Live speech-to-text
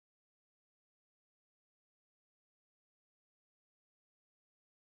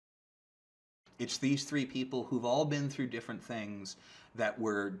It's these three people who've all been through different things that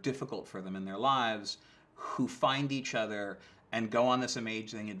were difficult for them in their lives, who find each other and go on this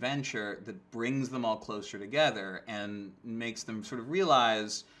amazing adventure that brings them all closer together and makes them sort of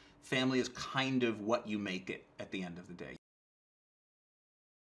realize family is kind of what you make it at the end of the day.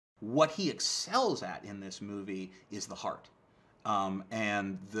 What he excels at in this movie is the heart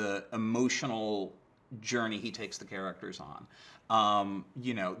and the emotional journey he takes the characters on.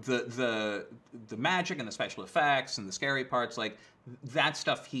 You know, the magic and the special effects and the scary parts, like that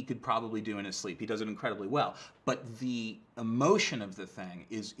stuff he could probably do in his sleep. He does it incredibly well. But the emotion of the thing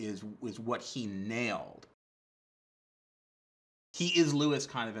is what he nailed. He is Lewis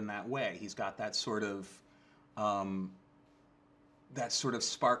kind of in that way. He's got that sort of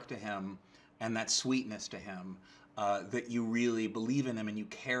spark to him and that sweetness to him that you really believe in him and you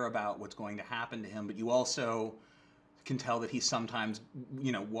care about what's going to happen to him, but you also can tell that he sometimes,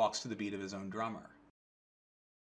 you know, walks to the beat of his own drummer.